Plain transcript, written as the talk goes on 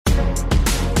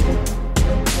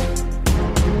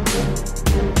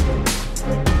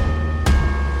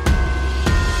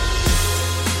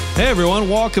Hey everyone,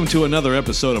 welcome to another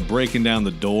episode of Breaking Down the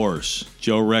Doors.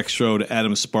 Joe Rexrode,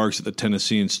 Adam Sparks at the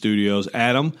Tennessean Studios.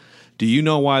 Adam, do you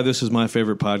know why this is my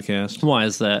favorite podcast? Why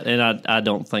is that? And I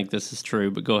don't think this is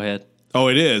true, but go ahead. Oh,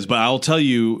 it is, but I'll tell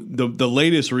you the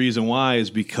latest reason why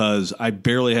is because I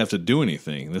barely have to do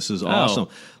anything. This is awesome.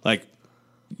 Like,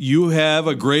 you have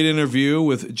a great interview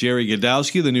with Jerry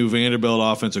Godowski, the new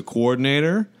Vanderbilt offensive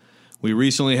coordinator. We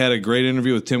recently had a great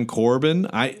interview with Tim Corbin.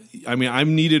 I mean,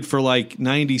 I'm needed for like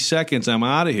 90 seconds. I'm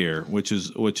out of here, which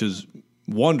is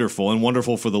wonderful and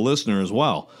wonderful for the listener as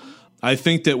well. I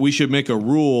think that we should make a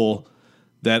rule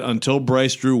that until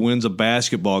Bryce Drew wins a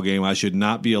basketball game, I should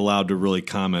not be allowed to really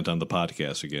comment on the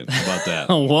podcast again. How about that?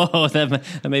 Whoa,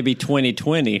 that may be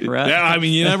 2020, right? Yeah, I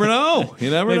mean, you never know.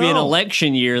 You never know. Maybe an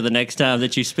election year the next time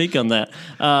that you speak on that.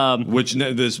 Which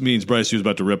this means Bryce Drew's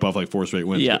about to rip off like 4 straight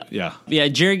wins. Yeah. Yeah,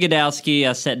 Jerry Godowski,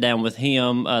 I sat down with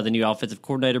him, the new offensive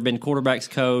coordinator, been quarterbacks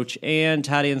coach and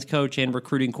tight ends coach and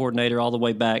recruiting coordinator all the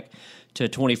way back to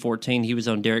 2014. He was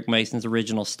on Derek Mason's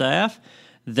original staff.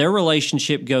 Their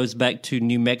relationship goes back to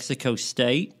New Mexico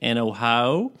State and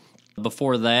Ohio.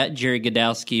 Before that, Jerry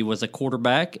Godowski was a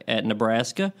quarterback at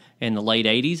Nebraska in the late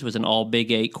 80s, was an all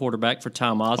Big 8 quarterback for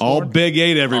Tom Osborne. All Big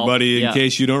 8, everybody, in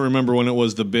case you don't remember when it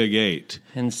was the Big 8.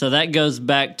 And so that goes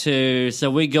back to,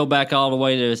 so we go back all the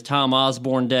way to his Tom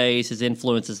Osborne days, his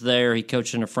influences there. He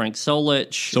coached under Frank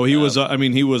Solich. So he was,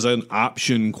 he was an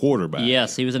option quarterback.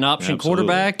 Yes, he was an option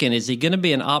quarterback, and is he going to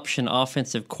be an option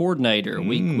offensive coordinator?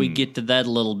 We get to that a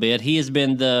little bit. He has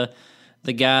been the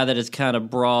guy that has kind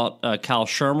of brought Kyle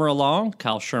Shermer along.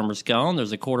 Kyle Shermer's gone.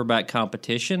 There's a quarterback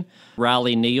competition.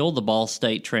 Riley Neal, the Ball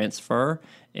State transfer,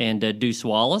 and Deuce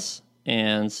Wallace.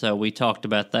 And so we talked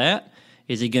about that.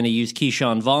 Is he going to use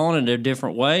Keyshawn Vaughn in a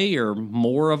different way or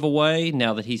more of a way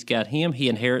now that he's got him? He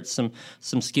inherits some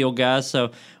skilled guys.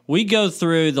 So we go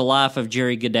through the life of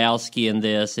Jerry Godowski in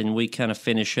this, and we kind of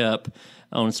finish up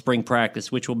on spring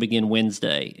practice, which will begin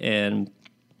Wednesday. And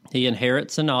he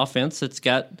inherits an offense that's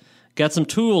got some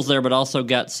tools there, but also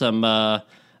got some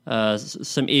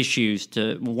issues.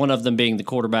 To one of them being the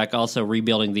quarterback, also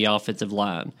rebuilding the offensive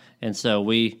line, and so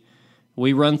we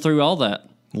run through all that.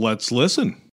 Let's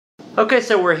listen. Okay,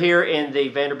 so we're here in the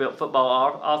Vanderbilt football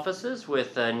offices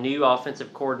with a new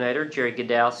offensive coordinator, Jerry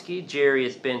Godowski. Jerry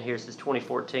has been here since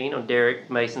 2014 on Derek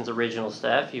Mason's original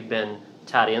staff. You've been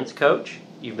tight ends coach,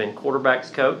 you've been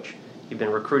quarterbacks coach, you've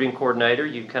been recruiting coordinator.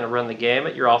 You've kind of run the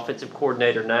gamut. You're offensive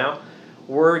coordinator now.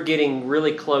 We're getting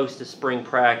really close to spring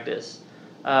practice.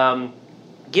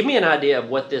 Give me an idea of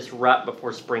what this right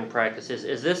before spring practice is.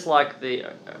 Is this like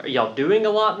are y'all doing a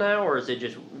lot now, or is it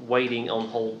just waiting on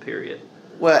hold period?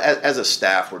 Well, as a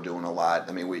staff, we're doing a lot.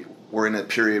 I mean, we're in a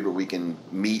period where we can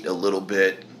meet a little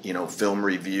bit, film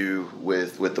review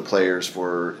with the players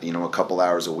for, a couple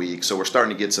hours a week. So we're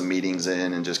starting to get some meetings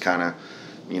in and just kind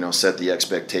of, set the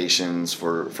expectations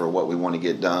for what we want to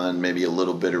get done, maybe a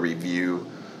little bit of review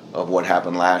of what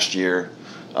happened last year.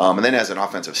 And then as an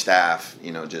offensive staff,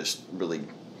 just really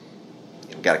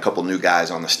got a couple new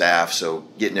guys on the staff, so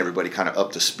getting everybody kind of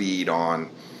up to speed on,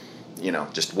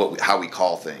 just how we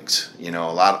call things. A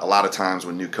lot of times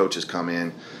when new coaches come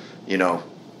in,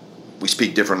 we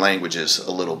speak different languages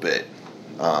a little bit.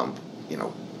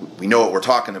 We know what we're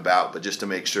talking about, but just to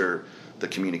make sure the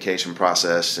communication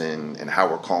process and how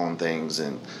we're calling things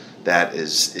and that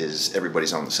is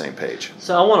everybody's on the same page.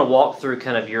 So I want to walk through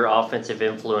kind of your offensive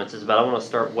influences, but I want to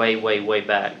start way, way, way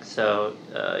back. So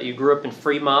you grew up in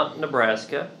Fremont,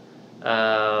 Nebraska.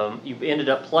 You ended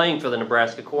up playing for the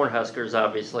Nebraska Cornhuskers,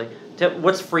 obviously.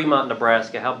 What's Fremont,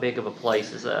 Nebraska? How big of a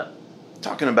place is that?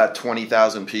 Talking about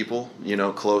 20,000 people,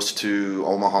 close to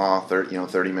Omaha,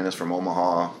 30 minutes from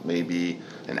Omaha, maybe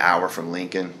an hour from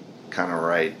Lincoln, kind of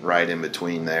right in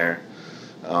between there.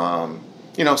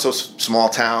 So small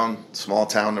town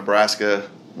Nebraska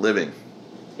living.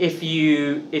 If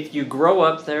you grow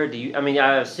up there,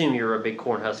 I assume you're a big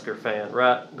Cornhusker fan,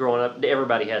 right? Growing up,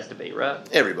 everybody has to be, right?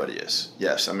 Everybody is,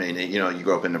 yes. I mean, you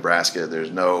grow up in Nebraska,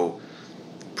 there's no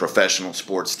professional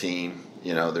sports team,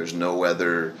 there's no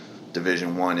other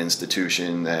Division I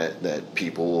institution that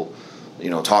people,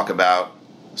 talk about.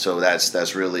 So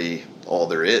that's really all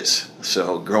there is.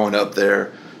 So growing up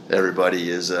there, everybody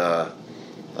is a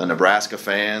Nebraska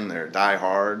fan. They're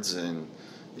diehards, and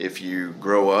if you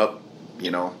grow up,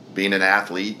 being an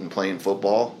athlete and playing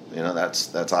football,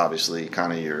 that's obviously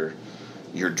kind of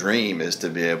your dream is to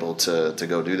be able to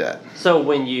go do that. So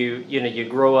when you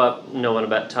grow up knowing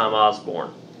about Tom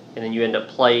Osborne, and then you end up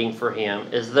playing for him.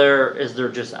 Is there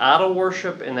just idol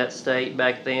worship in that state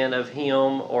back then of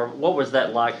him, or what was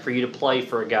that like for you to play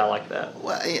for a guy like that?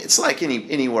 Well, it's like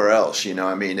anywhere else,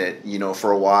 I mean,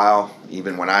 for a while,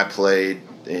 even when I played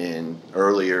in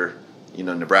earlier,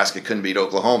 Nebraska couldn't beat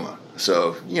Oklahoma.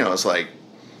 So, it's like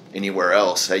anywhere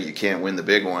else. Hey, you can't win the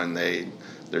big one.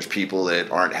 There's people that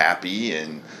aren't happy,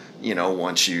 and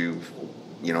once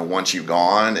you've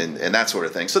gone and that sort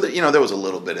of thing. So that there was a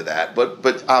little bit of that,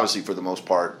 but obviously for the most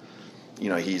part,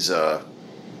 he's a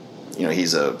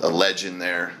legend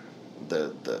there.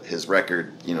 His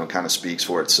record kind of speaks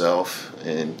for itself,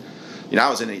 and I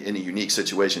was in a unique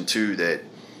situation too that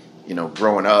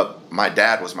growing up, my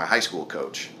dad was my high school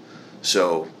coach,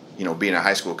 so being a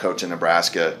high school coach in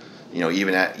Nebraska,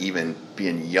 even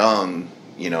being young,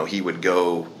 he would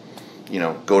go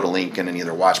to Lincoln and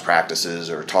either watch practices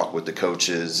or talk with the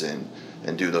coaches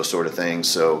and do those sort of things.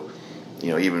 So,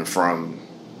 even from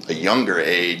a younger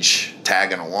age,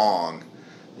 tagging along,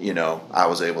 I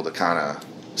was able to kind of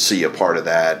see a part of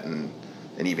that and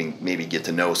even maybe get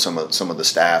to know some of the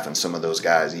staff and some of those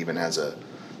guys even as a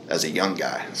young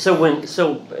guy. So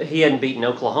he hadn't beaten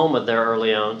Oklahoma there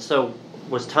early on. So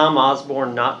was Tom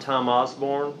Osborne not Tom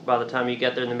Osborne by the time you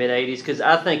got there in the mid-'80s? Because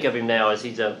I think of him now as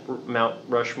he's a Mount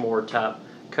Rushmore type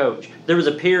coach. There was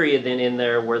a period then in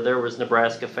there where there was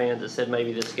Nebraska fans that said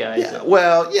maybe this guy.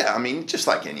 I mean, just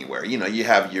like anywhere, you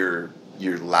have your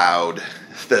loud,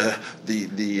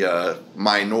 the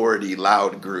minority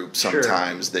loud group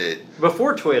sometimes. Sure. That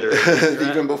before Twitter, right?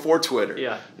 Even before Twitter,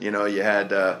 yeah. You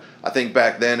had I think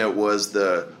back then it was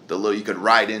the little, you could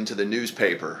write into the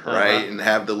newspaper, right, and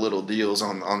have the little deals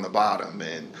on the bottom,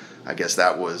 and I guess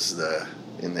that was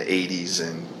in the 80s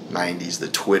and 90s the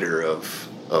Twitter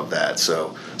of that.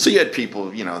 So you had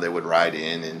people that would write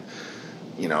in, and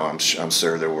I'm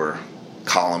sure there were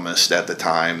columnists at the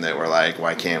time that were like,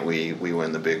 why can't we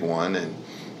win the big one? And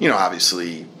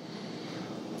obviously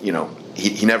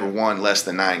he never won less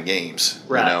than 9 games,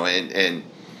 right. And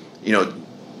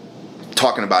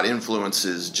talking about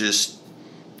influences, just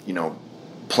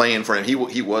playing for him,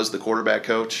 he was the quarterback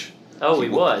coach. He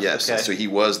was, yes. Okay. So he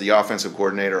was the offensive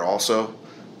coordinator, also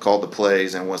called the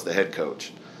plays, and was the head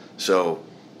coach. So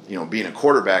being a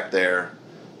quarterback there,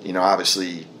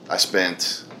 obviously I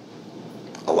spent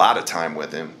a lot of time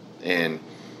with him, and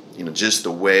just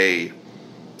the way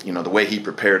he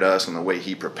prepared us and the way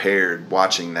he prepared,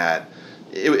 watching that,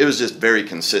 it was just very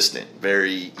consistent,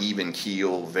 very even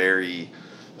keel, very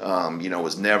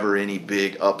was never any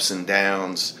big ups and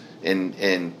downs, and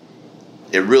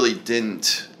it really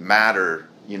didn't matter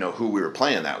who we were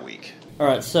playing that week. All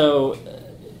right, so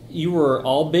you were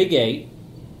all Big 8.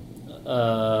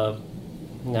 Now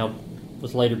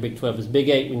was later Big 12. It was Big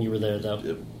 8 when you were there,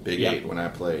 though. Big 8 when I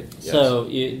played. Yes. So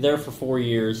you there for 4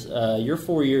 years. Your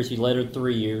 4 years, you lettered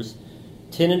 3 years,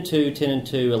 10-2,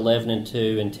 10-2,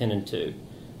 11-2, and 10-2.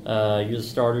 You're the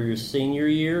starter your senior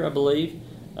year, I believe.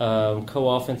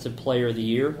 Co-offensive player of the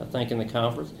year, I think, in the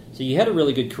conference. So you had a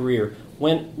really good career.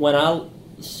 When I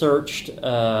searched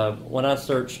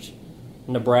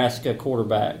Nebraska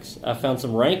quarterbacks, I found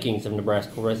some rankings of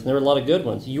Nebraska quarterbacks, and there were a lot of good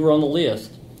ones. You were on the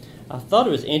list. I thought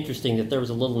it was interesting that there was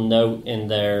a little note in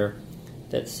there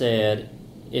that said,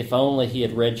 if only he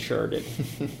had redshirted.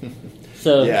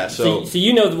 So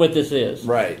you know what this is.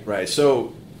 Right.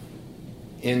 So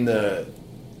in the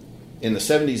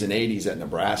 70s and 80s at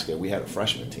Nebraska, we had a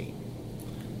freshman team.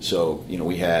 So,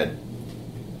 we had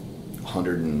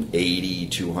 180,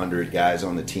 200 guys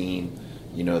on the team.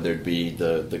 There'd be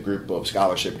the group of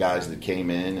scholarship guys that came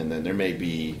in, and then there may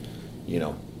be,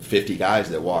 50 guys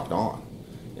that walked on.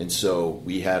 And so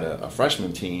we had a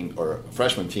freshman team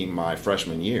my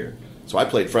freshman year. So I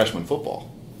played freshman football.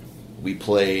 We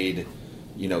played,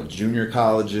 junior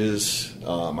colleges.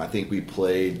 I think we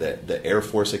played the Air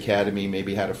Force Academy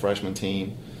maybe had a freshman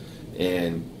team.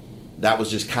 And that was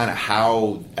just kind of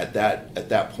how at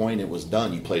that point it was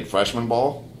done. You played freshman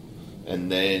ball,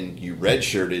 and then you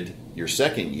redshirted your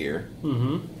second year.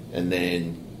 Mm-hmm. And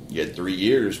then you had 3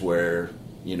 years where,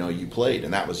 you played.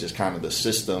 And that was just kind of the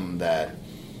system that,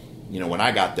 when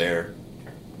I got there,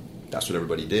 that's what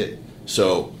everybody did.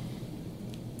 So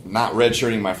not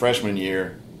redshirting my freshman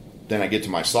year, then I get to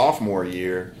my sophomore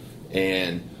year,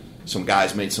 and some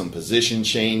guys made some position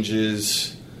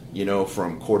changes,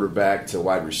 from quarterback to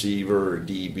wide receiver or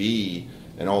DB,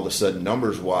 and all of a sudden,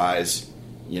 numbers-wise,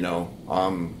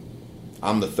 I'm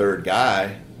the third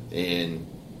guy, and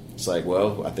it's like,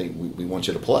 well, I think we want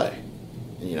you to play.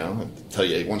 I tell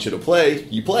you, I want you to play,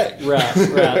 you play.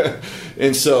 Right.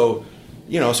 And so,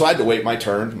 so I had to wait my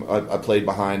turn. I played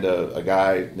behind a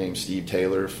guy named Steve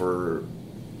Taylor for,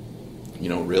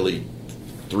 really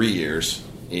 3 years,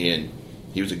 and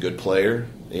he was a good player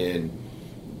and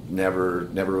never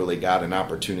really got an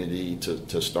opportunity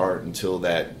to start until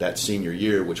that senior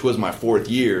year, which was my 4th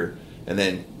year. And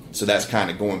then so that's kind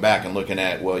of going back and looking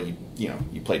at, well,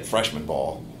 you played freshman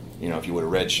ball. If you would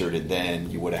have redshirted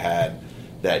then, you would have had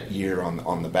that year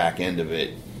on the back end of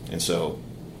it. And so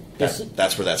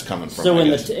that's where that's coming from. So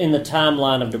in the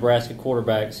timeline of Nebraska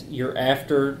quarterbacks, you're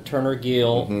after Turner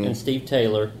Gill and Steve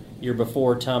Taylor. You're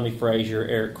before Tommy Frazier,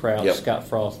 Eric Crouch, Scott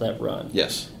Frost, that run.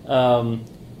 Yes.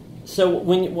 So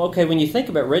when you think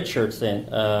about red shirts, then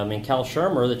Kyle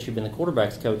Shermer, that you've been the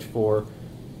quarterbacks coach for,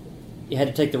 you had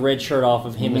to take the red shirt off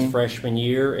of him his freshman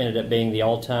year. Ended up being the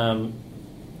all-time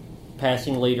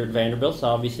passing leader at Vanderbilt. So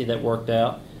obviously that worked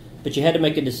out. But you had to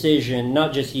make a decision,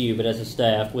 not just you, but as a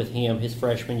staff with him his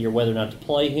freshman year, whether or not to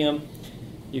play him.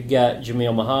 You've got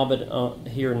Jamil Muhammad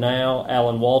here now.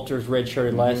 Alan Walters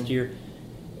redshirted last year.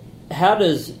 How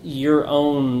does your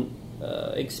own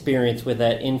experience with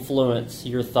that influence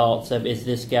your thoughts of, is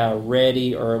this guy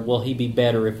ready, or will he be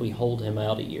better if we hold him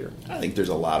out a year? I think there's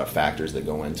a lot of factors that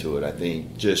go into it. I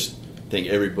think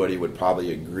everybody would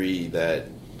probably agree that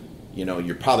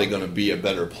you're probably going to be a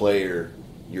better player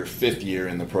your 5th year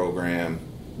in the program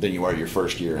than you are your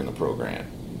 1st year in the program.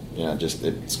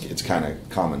 It's kind of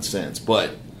common sense,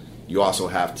 but you also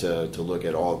have to look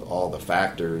at all the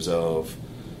factors of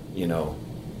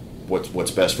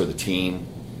what's best for the team.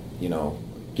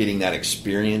 Getting that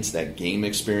experience, that game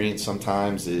experience,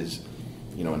 sometimes is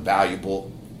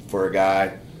invaluable for a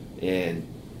guy. And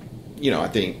I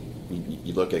think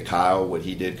you look at Kyle, what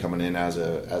he did coming in as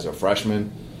a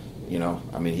freshman. He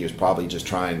was probably just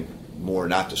trying more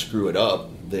not to screw it up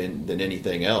than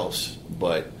anything else.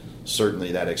 But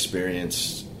certainly that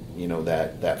experience,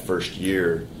 that first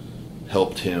year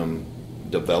helped him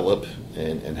develop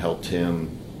and helped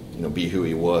him, be who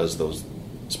he was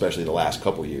especially the last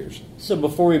couple years. So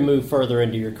before we move further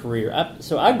into your career,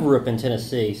 I grew up in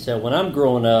Tennessee. So when I'm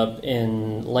growing up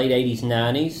in late 80s,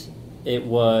 90s, it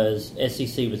was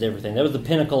SEC was everything. That was the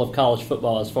pinnacle of college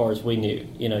football as far as we knew.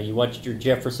 You watched your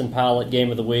Jefferson Pilot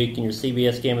game of the week and your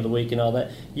CBS game of the week and all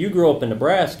that. You grew up in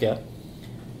Nebraska,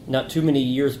 not too many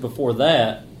years before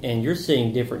that, and you're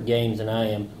seeing different games than I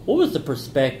am. What was the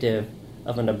perspective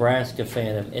of a Nebraska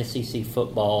fan of SEC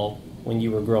football when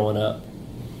you were growing up?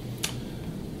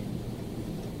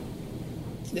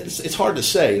 It's hard to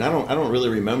say, and I don't really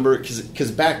remember because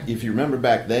if you remember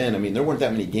back then, there weren't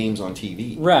that many games on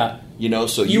TV, right?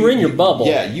 So you were in your bubble.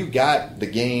 Yeah, you got the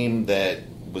game that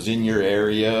was in your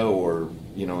area, or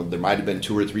there might have been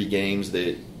 2 or 3 games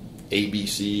that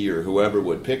ABC or whoever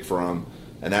would pick from,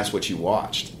 and that's what you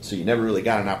watched. So you never really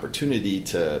got an opportunity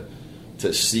to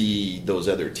see those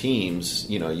other teams.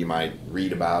 You might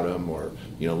read about them or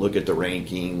look at the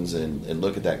rankings and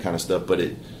look at that kind of stuff, but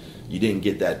you didn't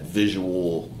get that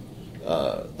visual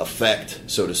effect,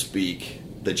 so to speak,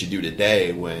 that you do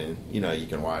today when you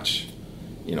can watch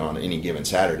on any given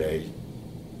Saturday.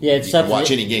 Yeah, it's you can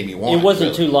watch any game you want. It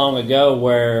wasn't too long ago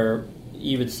where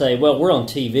you would say, well, we're on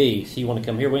TV, so you want to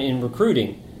come here. In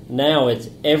recruiting, now it's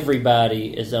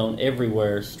everybody is on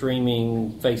everywhere,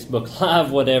 streaming, Facebook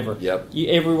Live, whatever. Yep.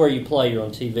 Everywhere you play, you're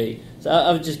on TV. So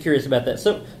I was just curious about that.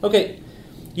 So, okay,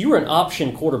 you were an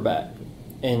option quarterback.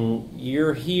 And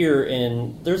you're here,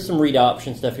 and there's some read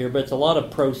option stuff here, but it's a lot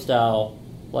of pro style,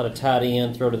 a lot of tight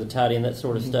end, throw to the tight end, that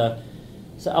sort of stuff.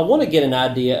 So I want to get an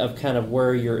idea of kind of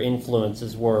where your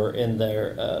influences were in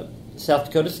there. South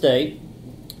Dakota State,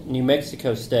 New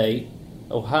Mexico State,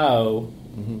 Ohio,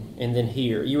 and then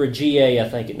here. You were a GA, I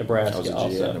think, at Nebraska also. I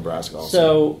was a GA at Nebraska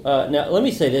also. So now let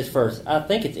me say this first. I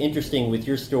think it's interesting with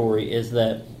your story is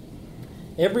that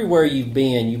everywhere you've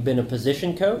been a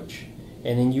position coach,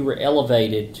 and then you were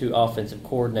elevated to offensive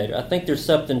coordinator. I think there's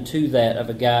something to that of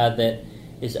a guy that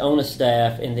is on a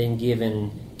staff and then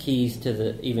given keys to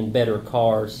the even better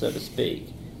cars, so to speak.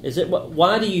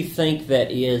 Why do you think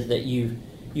that is that you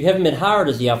haven't been hired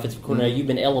as the offensive coordinator, you've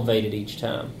been elevated each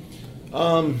time?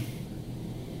 I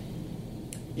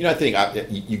think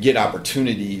you get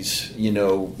opportunities,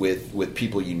 with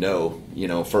people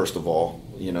first of all.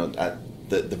 The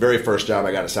very first job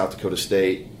I got at South Dakota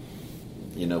State,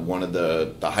 one of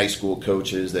the high school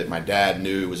coaches that my dad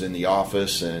knew was in the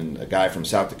office, and a guy from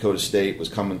South Dakota State was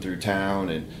coming through town,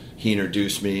 and he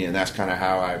introduced me, and that's kind of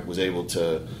how I was able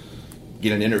to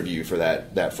get an interview for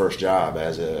that first job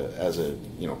as a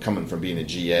coming from being a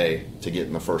GA to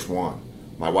getting the first one.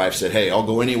 My wife said, "Hey, I'll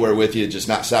go anywhere with you, just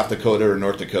not South Dakota or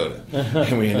North Dakota."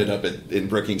 And we ended up in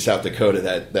Brookings, South Dakota,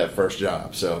 that first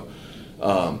job. So,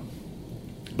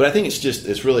 but I think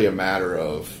it's really a matter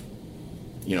of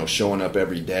showing up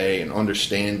every day and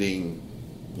understanding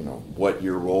what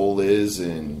your role is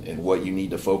and what you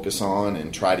need to focus on,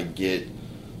 and try to get,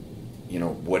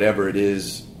 whatever it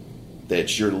is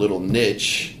that's your little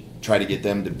niche, try to get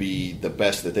them to be the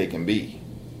best that they can be.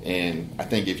 And I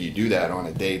think if you do that on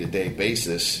a day-to-day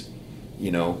basis,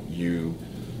 you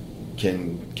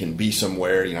can be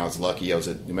somewhere. I was lucky. I was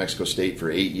at New Mexico State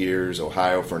for 8 years,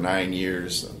 Ohio for 9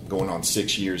 years, going on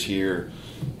 6 years here.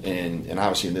 And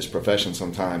obviously in this profession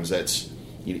sometimes that's,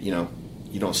 you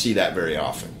don't see that very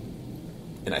often.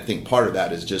 And I think part of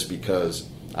that is just because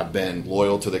I've been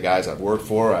loyal to the guys I've worked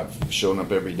for. I've shown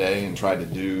up every day and tried to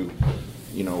do,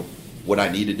 what I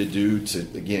needed to do to,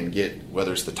 again, get,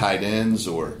 whether it's the tight ends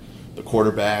or the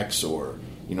quarterbacks or,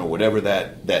 whatever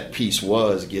that piece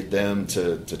was, get them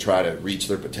to try to reach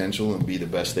their potential and be the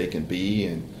best they can be.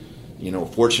 And,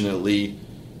 fortunately,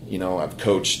 I've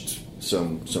coached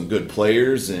some good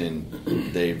players and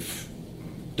they've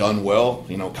done well.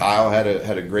 Kyle had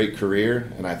a great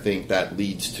career, and I think that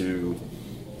leads to,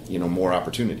 more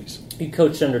opportunities. You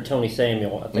coached under Tony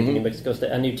Samuel, I think, in New Mexico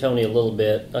State. I knew Tony a little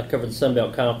bit. I covered the Sun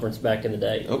Belt Conference back in the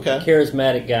day. Okay.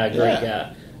 Charismatic guy, great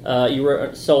guy. You were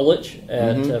at Solich,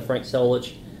 at Frank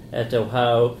Solich at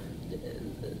Ohio.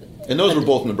 And those were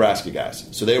both Nebraska guys.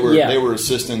 So they were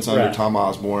assistants under Tom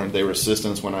Osborne. They were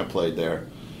assistants when I played there.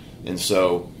 And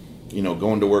so,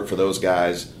 going to work for those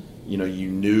guys, you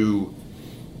knew,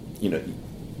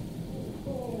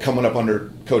 coming up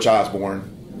under Coach Osborne,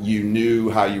 you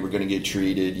knew how you were going to get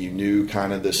treated. You knew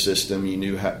kind of the system. You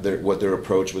knew what their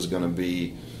approach was going to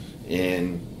be.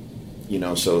 And,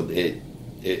 so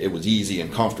it was easy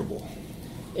and comfortable.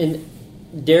 And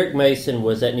Derek Mason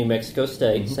was at New Mexico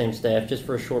State, same staff, just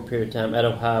for a short period of time. At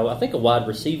Ohio, I think a wide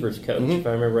receivers coach, if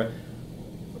I remember right.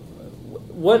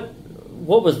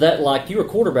 What was that like? You were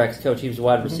quarterbacks coach. He was a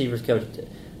wide receivers coach.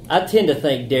 I tend to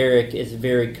think Derek is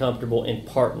very comfortable in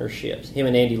partnerships. Him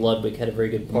and Andy Ludwig had a very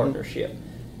good partnership.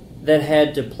 That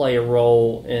had to play a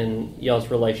role in y'all's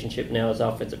relationship now as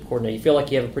offensive coordinator. You feel like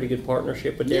you have a pretty good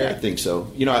partnership with Derek? Yeah, I think so.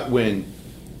 When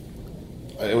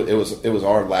it was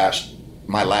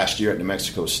my last year at New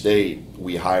Mexico State,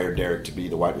 we hired Derek to be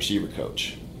the wide receiver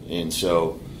coach. And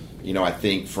so, I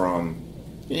think from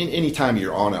anytime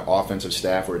you're on an offensive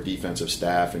staff or a defensive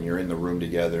staff and you're in the room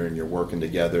together and you're working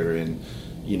together and,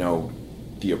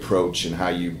 the approach and how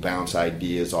you bounce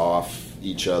ideas off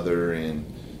each other and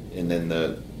then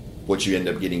what you end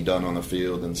up getting done on the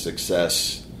field and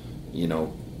success, you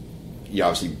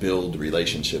obviously build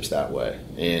relationships that way.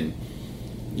 And,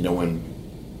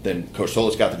 then Coach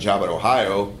Solich got the job at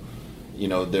Ohio,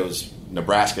 there was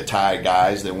Nebraska Tide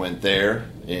guys that went there,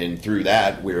 and through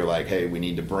that we were like, hey, we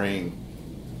need to bring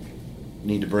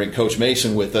Coach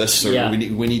Mason with us, or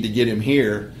we need to get him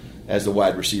here as the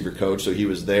wide receiver coach. So he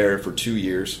was there for 2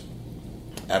 years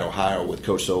at Ohio with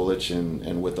Coach Solich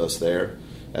and with us there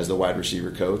as the wide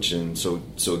receiver coach. And so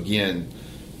again,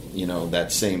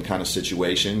 that same kind of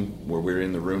situation where we're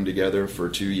in the room together for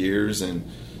 2 years, and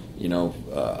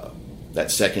that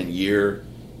second year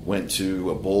went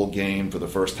to a bowl game for the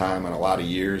first time in a lot of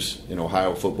years in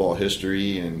Ohio football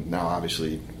history. And now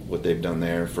obviously what they've done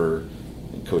there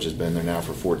Coach has been there now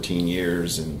for 14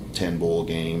 years and 10 bowl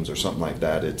games or something like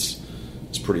that. It's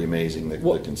pretty amazing, the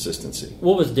consistency.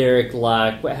 What was Derek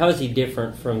like? How is he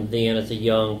different from then as a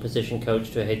young position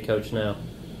coach to a head coach now?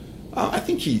 I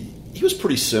think he was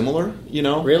pretty similar,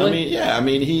 Really?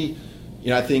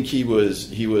 I think he was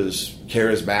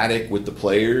charismatic with the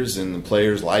players, and the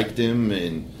players liked him,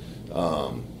 and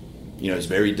he's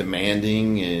very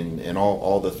demanding and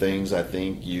all the things. I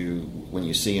think when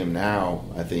you see him now,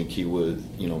 I think he was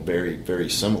very, very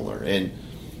similar. And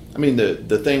I mean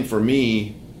the thing for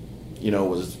me,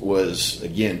 was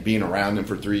again being around him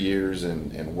for 3 years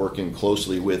and working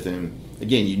closely with him.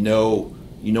 Again, you know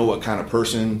what kind of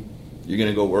person you're going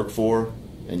to go work for,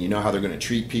 and you know how they're going to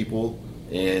treat people.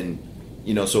 And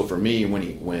so for me,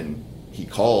 when he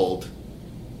called,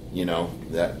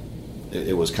 that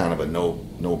it was kind of a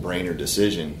no-brainer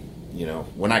decision.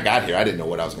 When I got here, I didn't know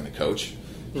what I was going to coach.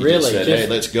 He just said, hey,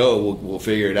 let's go. We'll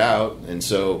figure it out. And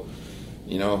so,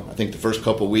 I think the first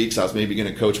couple of weeks I was maybe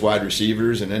going to coach wide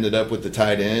receivers and ended up with the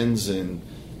tight ends, and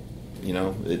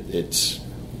it's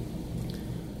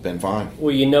been fine.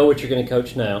 Well, you know what you're going to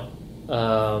coach now.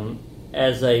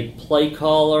 As a play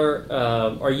caller,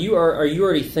 are you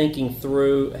already thinking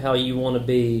through how you want to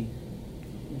be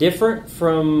different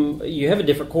from? You have a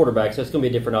different quarterback, so it's going to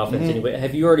be a different offense anyway.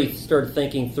 Have you already started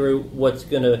thinking through what's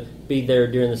going to be there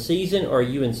during the season, or are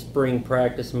you in spring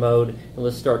practice mode and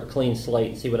let's start a clean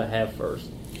slate and see what I have first?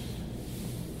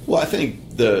 Well, I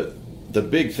think the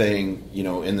big thing,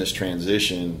 in this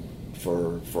transition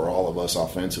for all of us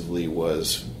offensively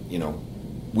was,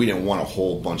 we didn't want a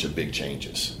whole bunch of big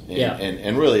changes. And,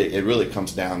 and really, it really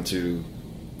comes down to,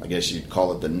 I guess you'd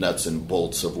call it the nuts and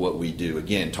bolts of what we do.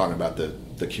 Again, talking about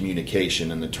the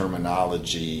communication and the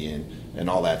terminology and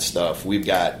all that stuff. We've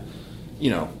got,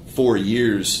 4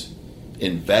 years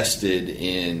invested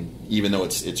in, even though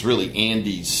it's really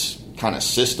Andy's kind of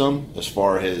system as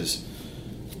far as,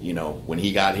 when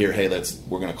he got here, hey,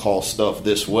 we're going to call stuff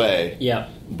this way. Yeah.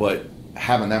 But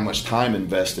having that much time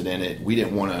invested in it, we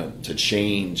didn't want to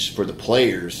change for the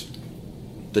players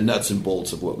the nuts and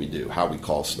bolts of what we do, how we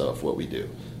call stuff, what we do.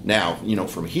 Now,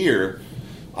 from here,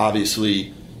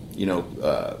 obviously,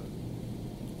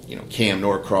 Cam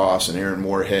Norcross and Aaron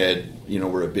Moorhead,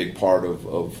 were a big part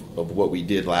of what we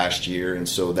did last year, and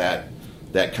so that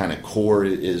kind of core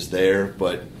is there.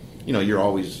 But you're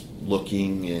always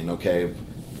looking and okay,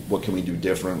 what can we do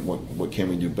different? What can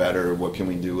we do better? What can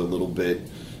we do a little bit,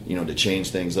 to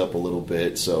change things up a little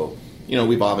bit? So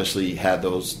we've obviously had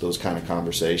those kind of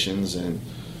conversations, and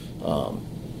a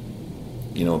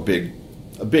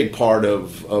big part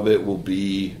of it will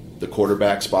be the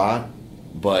quarterback spot.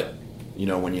 But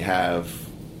when you have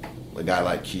a guy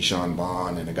like Keyshawn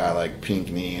Vaughn and a guy like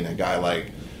Pinckney and a guy like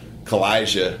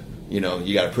Kalijah, you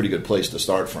got a pretty good place to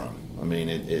start from. I mean,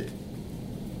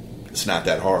 it's not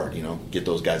that hard, get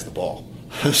those guys the ball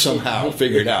somehow,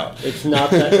 figure it out. It's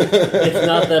not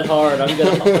that hard. I'm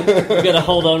gonna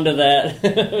hold on to that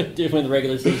when the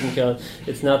regular season comes.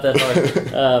 It's not that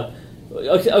hard.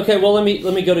 Okay. Well, let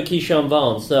me go to Keyshawn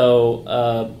Vaughn.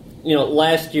 So.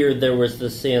 Last year there was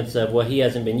the sense of, he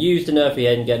hasn't been used enough, he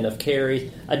hadn't got enough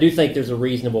carries. I do think there's a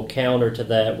reasonable counter to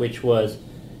that, which was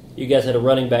you guys had a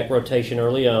running back rotation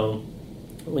early on.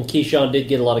 When Keyshawn did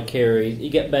get a lot of carries, he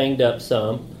got banged up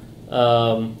some.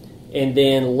 And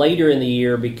then later in the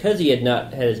year, because he had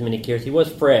not had as many carries, he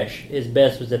was fresh. His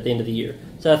best was at the end of the year.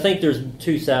 So I think there's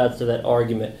two sides to that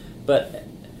argument. But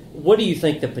what do you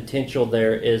think the potential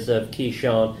there is of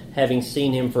Keyshawn, having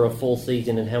seen him for a full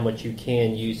season, and how much you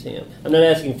can use him? I'm not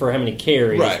asking for how many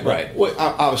carries. Right. Well,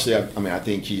 obviously, I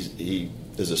think he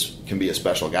can be a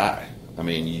special guy. I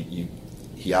mean,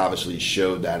 he obviously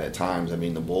showed that at times. I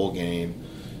mean, the bowl game,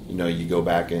 you go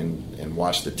back and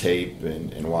watch the tape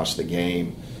and watch the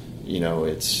game.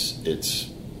 It's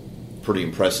pretty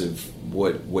impressive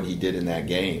what he did in that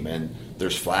game, and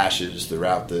there's flashes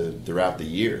throughout the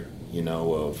year.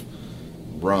 Of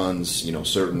runs,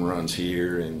 certain runs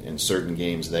here and certain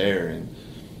games there. And,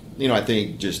 I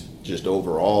think just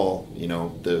overall,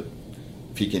 if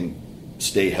he can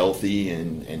stay healthy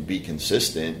and be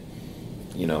consistent,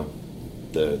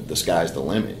 the sky's the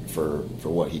limit for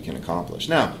what he can accomplish.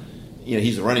 Now,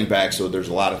 he's a running back, so there's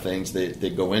a lot of things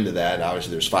that go into that.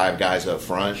 Obviously, there's 5 guys up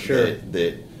front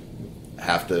that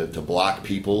have to block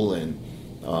people. And,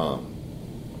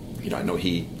 I know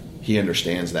he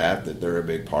understands that they're a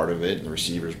big part of it, and the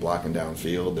receivers blocking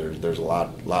downfield. There's a lot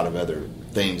of other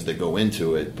things that go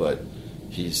into it, but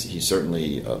he's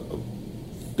certainly a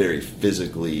very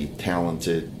physically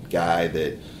talented guy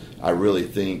that I really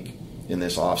think in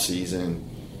this offseason,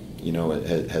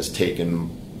 has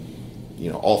taken,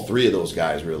 all 3 of those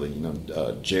guys really,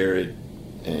 Jared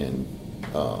and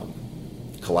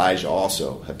Kalijah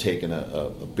also have taken a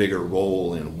bigger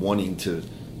role in wanting to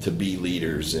be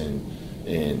leaders and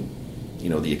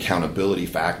the accountability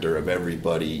factor of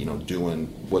everybody, doing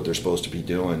what they're supposed to be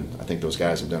doing. I think those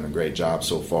guys have done a great job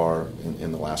so far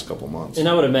in the last couple months. And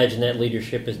I would imagine that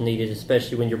leadership is needed,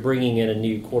 especially when you're bringing in a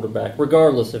new quarterback,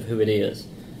 regardless of who it is,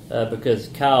 because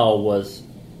Kyle was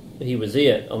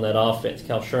it on that offense.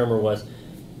 Kyle Shurmur was.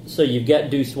 So you've got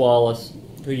Deuce Wallace,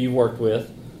 who you worked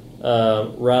with.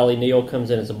 Riley Neal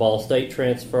comes in as a Ball State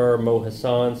transfer. Mo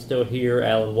Hassan's still here.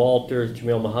 Alan Walters,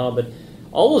 Jamil Muhammad.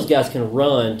 All those guys can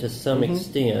run to some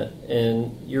extent,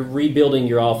 and you're rebuilding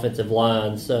your offensive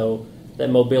line, so that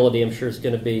mobility, I'm sure, is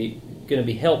going to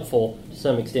be helpful to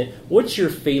some extent. What's your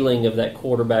feeling of that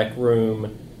quarterback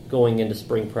room going into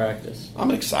spring practice?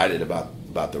 I'm excited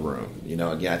about the room.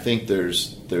 Again, I think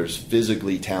there's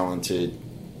physically talented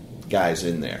guys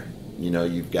in there.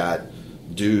 You've got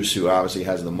Deuce, who obviously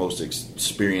has the most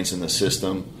experience in the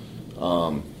system,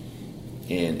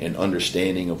 and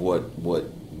understanding of what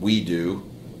we do.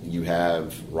 You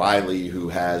have Riley, who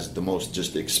has the most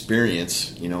just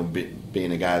experience,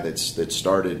 being a guy that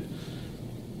started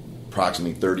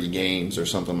approximately 30 games or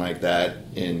something like that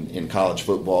in college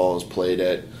football, has played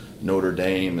at Notre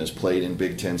Dame, has played in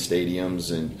Big Ten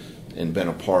stadiums and been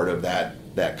a part of that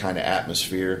kind of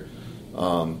atmosphere.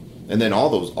 And then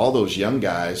all those young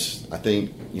guys, I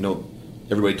think,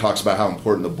 everybody talks about how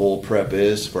important the bowl prep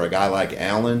is for a guy like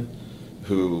Allen,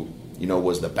 who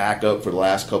was the backup for the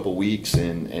last couple weeks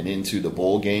and into the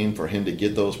bowl game. For him to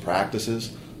get those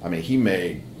practices, I mean, he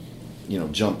may,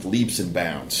 jump leaps and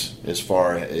bounds as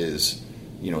far as,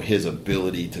 his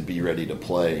ability to be ready to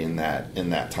play in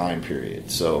that time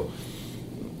period. So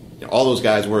all those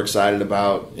guys we're excited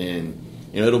about, and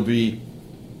it'll be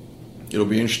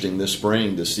interesting this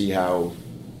spring to see how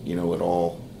it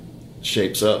all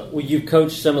shapes up. Well, you've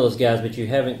coached some of those guys, but you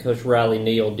haven't coached Riley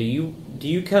Neal. Do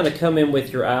you kind of come in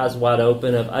with your eyes wide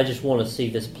open of, I just want to see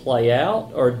this play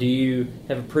out, or do you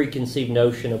have a preconceived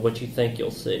notion of what you think you'll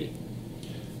see?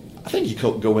 I think you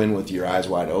go in with your eyes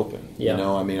wide open. Yeah.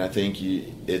 I mean, I think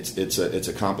it's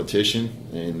a competition,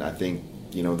 and I think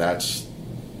that's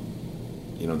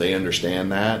they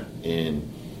understand that,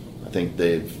 and I think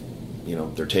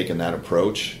they're taking that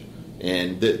approach.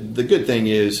 And the good thing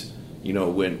is,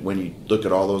 when you look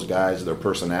at all those guys, their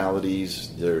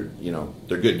personalities, they're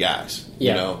good guys.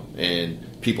 Yeah.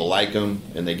 And people like them,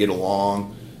 and they get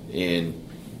along, and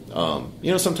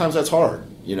sometimes that's hard.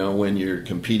 When you're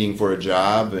competing for a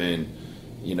job, and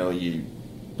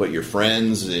but you're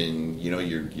friends, and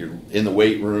you're in the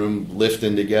weight room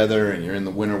lifting together, and you're in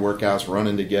the winter workouts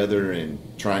running together, and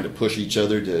trying to push each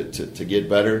other to get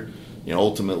better.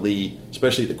 Ultimately,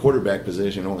 especially at the quarterback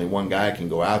position, only one guy can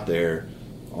go out there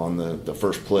on the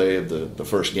first play of the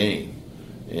first game,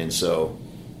 and so,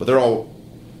 but they're all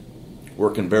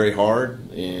working very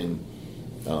hard, and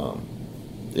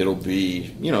it'll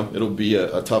be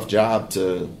a tough job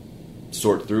to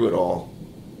sort through it all.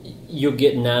 You'll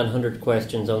get 900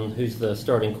 questions on who's the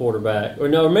starting quarterback,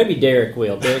 or maybe Derek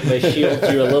will. Derek may shield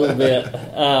you a little bit.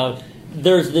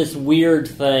 There's this weird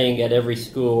thing at every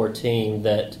school or team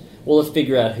that, well, let's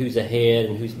figure out who's ahead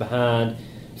and who's behind.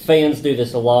 Fans do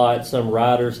this a lot. Some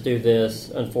writers do this,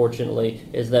 unfortunately,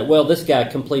 is that, well, this guy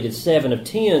completed 7 of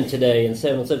 10 today and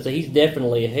 7 of 7, so he's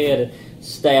definitely ahead.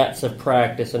 Stats of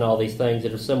practice and all these things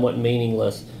that are somewhat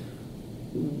meaningless.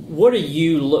 What do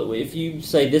you, if you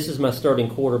say this is my starting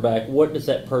quarterback, what does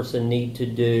that person need to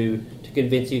do to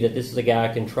convince you that this is a guy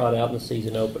I can trot out in the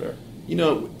season opener?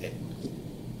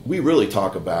 We really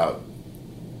talk about,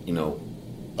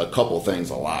 a couple of things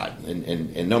a lot,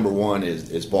 and number one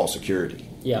is ball security.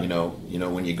 Yeah.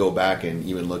 When you go back and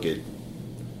even look at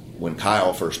when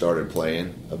Kyle first started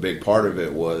playing, a big part of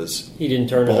it was he didn't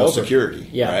turn ball it over. Security.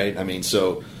 Yeah. Right. I mean,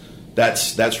 so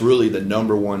that's really the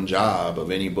number one job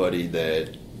of anybody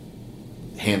that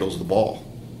handles the ball,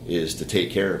 is to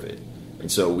take care of it.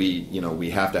 And so we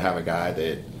have to have a guy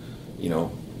that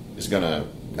is going to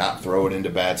not throw it into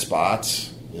bad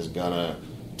spots, is going to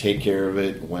take care of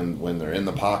it when they're in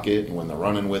the pocket and when they're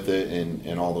running with it,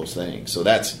 and all those things. So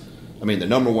that's, the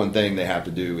number one thing they have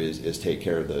to do is take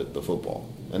care of the football.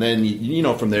 And then,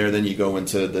 from there, then you go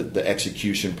into the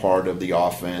execution part of the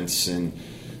offense, and,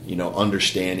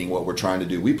 understanding what we're trying to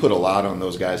do. We put a lot on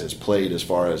those guys that's played as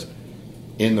far as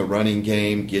in the running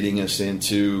game, getting us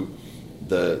into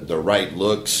the right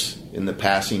looks in the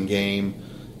passing game.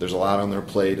 There's a lot on their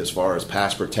plate as far as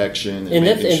pass protection, and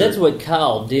that's what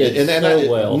Kyle did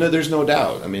well. No, there's no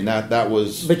doubt. That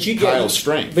was Kyle's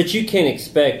strength. But you can't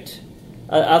expect.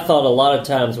 I thought a lot of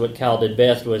times what Kyle did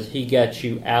best was he got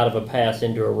you out of a pass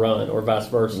into a run, or vice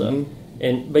versa.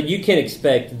 Mm-hmm. But you can't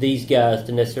expect these guys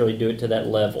to necessarily do it to that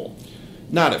level.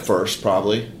 Not at first,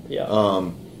 probably. Yeah.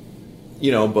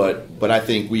 But I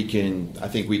think we can. I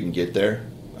think we can get there.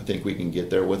 I think we can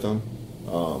get there with them.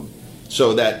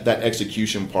 So that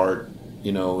execution part,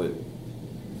 do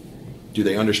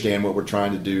they understand what we're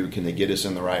trying to do? Can they get us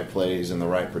in the right plays and the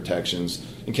right protections?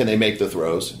 And can they make the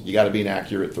throws? You got to be an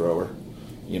accurate thrower.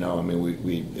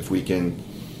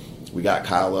 We got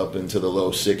Kyle up into the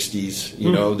low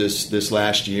 60s, this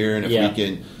last year, and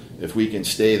if we can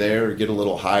stay there or get a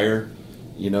little higher,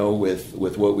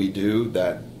 with what we do,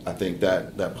 that I think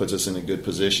that puts us in a good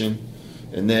position.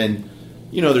 And then,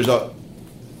 there's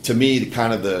to me,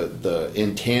 the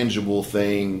intangible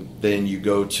thing then you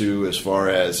go to as far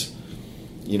as,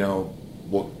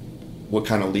 what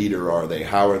kind of leader are they?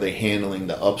 How are they handling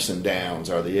the ups and downs?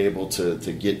 Are they able to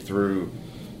get through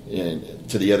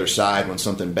to the other side when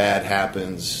something bad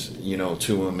happens,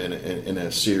 to them in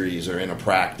a series or in a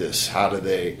practice? How do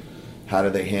they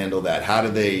handle that? How do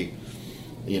they,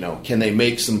 can they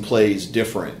make some plays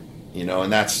different?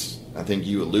 And that's, I think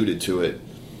you alluded to it.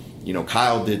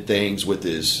 Kyle did things with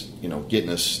his, getting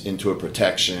us into a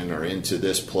protection or into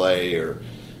this play, or,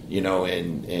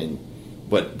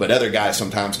 but other guys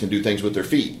sometimes can do things with their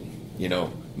feet,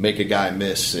 make a guy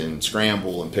miss and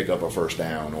scramble and pick up a first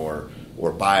down, or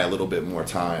buy a little bit more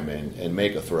time and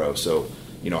make a throw. So,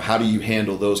 how do you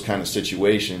handle those kind of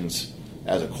situations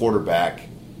as a quarterback?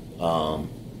 All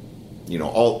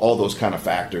those kind of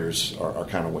factors are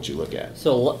kind of what you look at.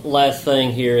 So last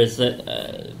thing here is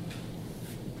that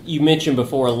you mentioned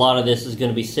before a lot of this is going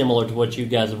to be similar to what you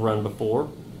guys have run before.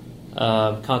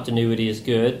 Continuity is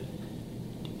good.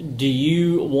 Do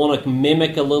you want to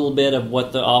mimic a little bit of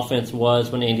what the offense was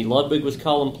when Andy Ludwig was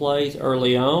calling plays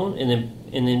early on, and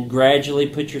then gradually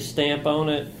put your stamp on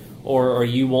it, or are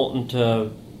you wanting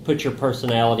to put your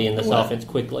personality in this offense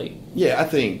quickly? Yeah, I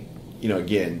think,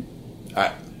 again,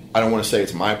 I don't want to say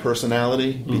it's my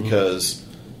personality because,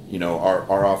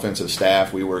 our offensive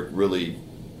staff, we work really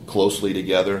closely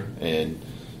together, and,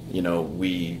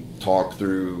 we talk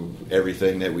through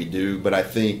everything that we do. But I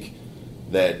think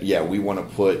that, we want to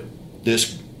put the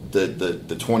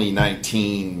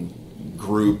 2019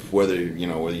 group, whether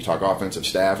you talk offensive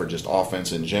staff or just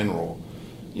offense in general,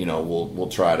 we'll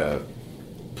try to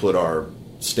put our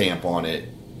stamp on it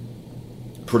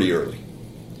pretty early.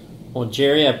 Well,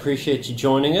 Jerry, I appreciate you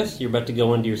joining us. You're about to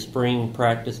go into your spring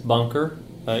practice bunker.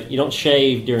 You don't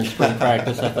shave during spring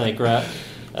practice, I think, right?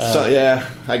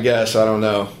 I guess. I don't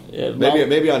know.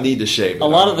 Maybe I need to shave. A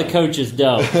lot of the coaches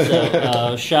don't.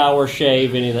 So, shower,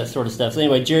 shave, any of that sort of stuff. So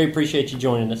anyway, Jerry, appreciate you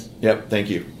joining us. Yep, thank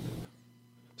you.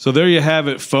 So there you have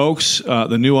it, folks,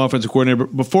 the new offensive coordinator.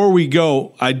 Before we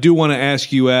go, I do want to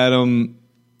ask you, Adam,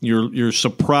 your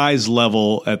surprise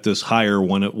level at this hire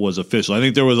when it was official. I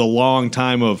think there was a long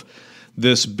time of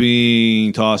this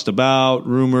being tossed about,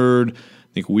 rumored.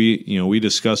 I think we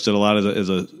discussed it a lot as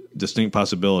a distinct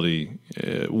possibility.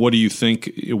 What do you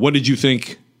think? What did you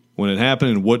think when it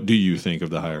happened, and what do you think of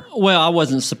the hire? Well, I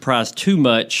wasn't surprised too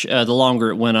much the longer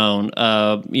it went on.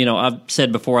 I've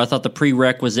said before, I thought the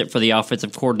prerequisite for the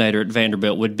offensive coordinator at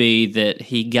Vanderbilt would be that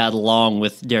he got along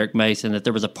with Derek Mason, that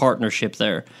there was a partnership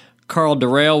there. Carl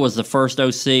Durrell was the first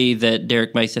OC that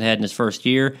Derek Mason had in his first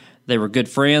year. They were good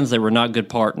friends. They were not good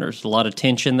partners. A lot of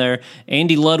tension there.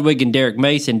 Andy Ludwig and Derek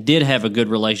Mason did have a good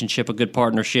relationship, a good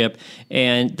partnership.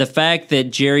 And the fact that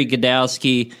Jerry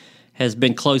Godowski has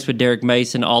been close with Derek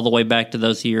Mason all the way back to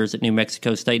those years at New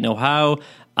Mexico State and Ohio,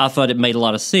 I thought it made a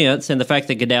lot of sense. And the fact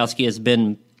that Godowski has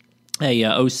been a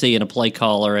OC and a play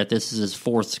caller at this is his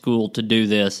fourth school to do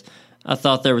this, I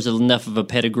thought there was enough of a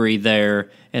pedigree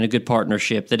there and a good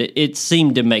partnership that it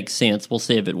seemed to make sense. We'll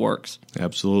see if it works.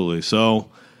 Absolutely. So,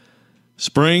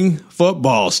 spring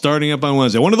football starting up on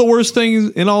Wednesday. One of the worst things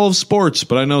in all of sports,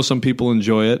 but I know some people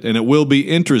enjoy it, and it will be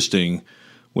interesting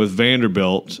with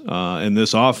Vanderbilt in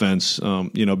this offense,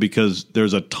 because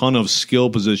there's a ton of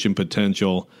skill position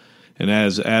potential. And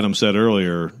as Adam said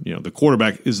earlier, the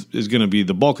quarterback is going to be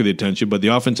the bulk of the attention, but the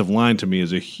offensive line to me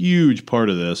is a huge part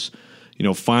of this.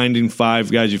 Finding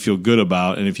five guys you feel good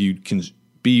about, and if you can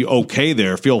be okay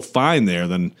there, feel fine there,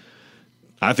 then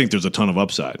I think there's a ton of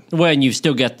upside. Well, and you've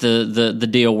still got the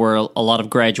deal where a lot of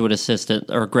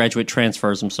graduate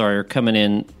transfers, are coming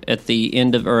in at the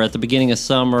end of or at the beginning of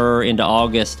summer into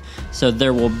August. So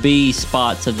there will be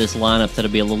spots of this lineup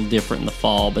that'll be a little different in the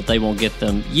fall, but they won't get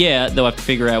them yet. They'll have to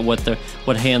figure out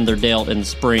what hand they're dealt in the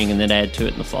spring and then add to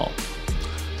it in the fall.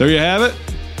 There you have it.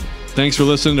 Thanks for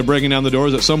listening to Breaking Down the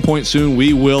Doors. At some point soon,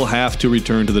 we will have to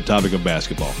return to the topic of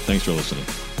basketball. Thanks for listening.